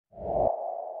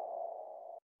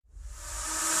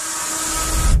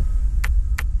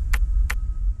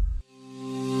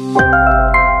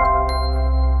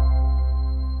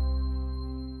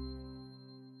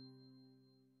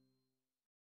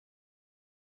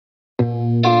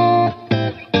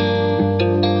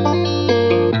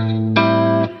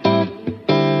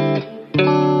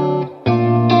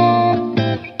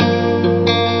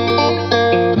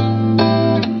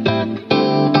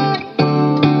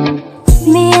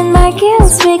my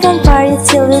girls, we can party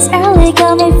till this early.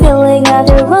 Got me feeling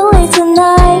otherworldly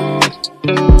tonight.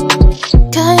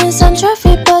 Got you some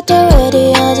traffic, but the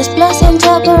radio just blasting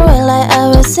top of red like I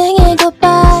was singing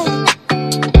goodbye.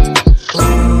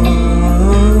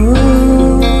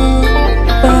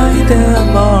 By the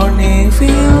morning,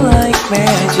 feel like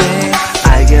magic.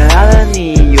 I got all I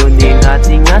need, you need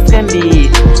nothing else can be.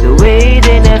 The way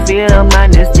that I feel, I'm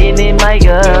just in my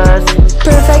guts.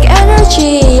 Perfect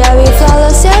energy, yeah, we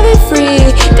flawless, yeah, we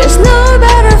free. There's no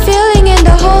better feeling in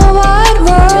the whole wide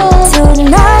world.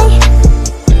 Tonight,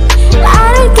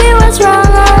 I don't care what's wrong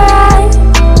or right.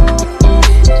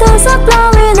 Those are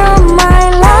blowing on my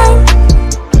line.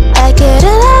 I get it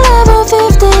at level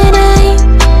 59,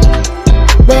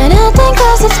 but nothing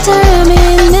cause of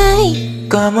terminate.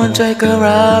 Come on, take a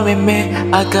ride with me.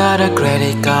 I got a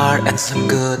credit card and some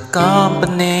good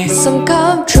company. Some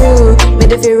come true,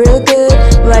 made it feel real good.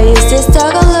 Why is this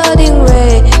talk on loading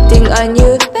waiting on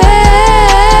you,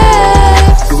 babe?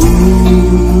 Ooh,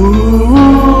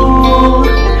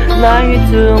 like it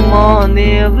to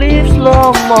morning, live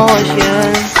slow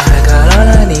motion. I got all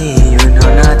I need, you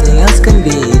know nothing else can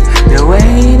beat. The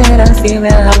way that I feel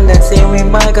when I'm dancing with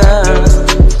my girls.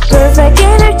 Perfect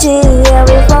energy, yeah,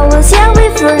 we flawless, yeah, we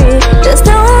free. There's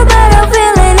no better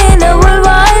feeling in the world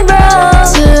wide world.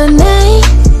 Tonight,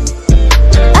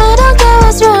 I don't care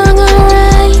what's wrong or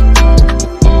right.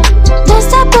 Just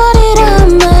stop, put it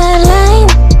on my line.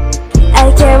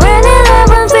 I carry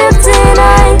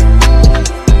 11:59,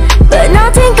 but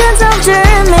nothing can stop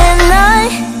Gemini.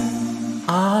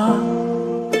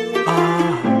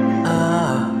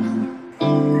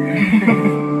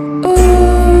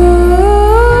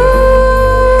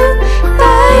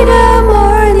 By the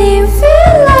morning,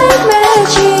 feel like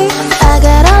magic. I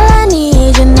got all I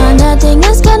need, you know nothing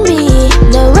else can be.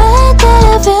 The way that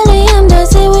I feel, I'm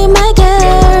dancing with my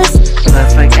girls.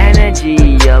 Perfect energy,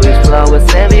 yeah, we flow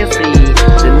with every free.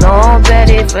 The know that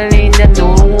it's feeling that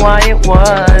know why it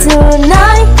was.